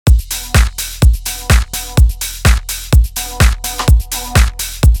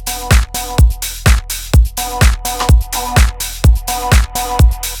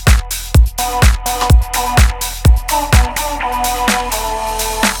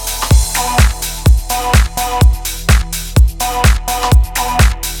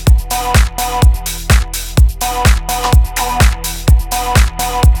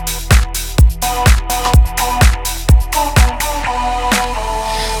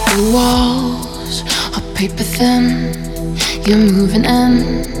The walls are paper thin. You're moving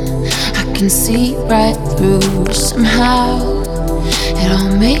in. I can see right through. Somehow it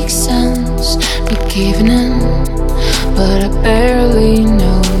all makes sense. We're caving in, but I barely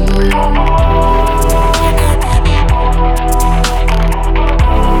know you.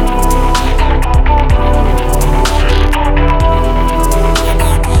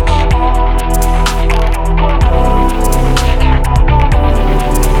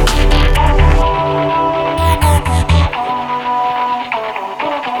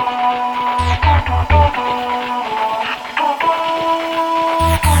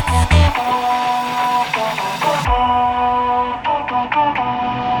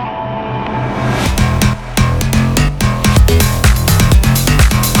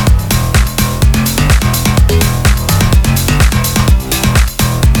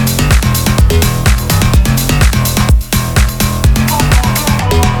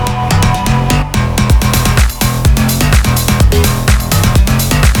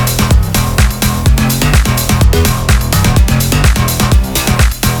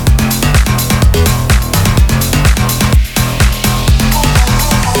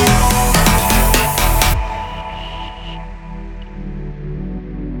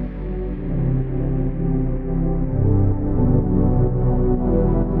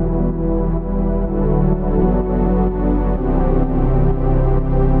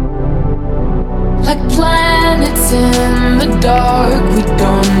 Like planets in the dark, we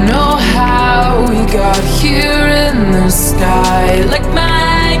don't know how we got here in the sky. Like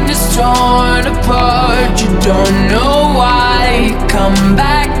magnets torn apart, you don't know why. Come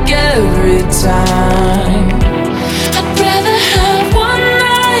back every time.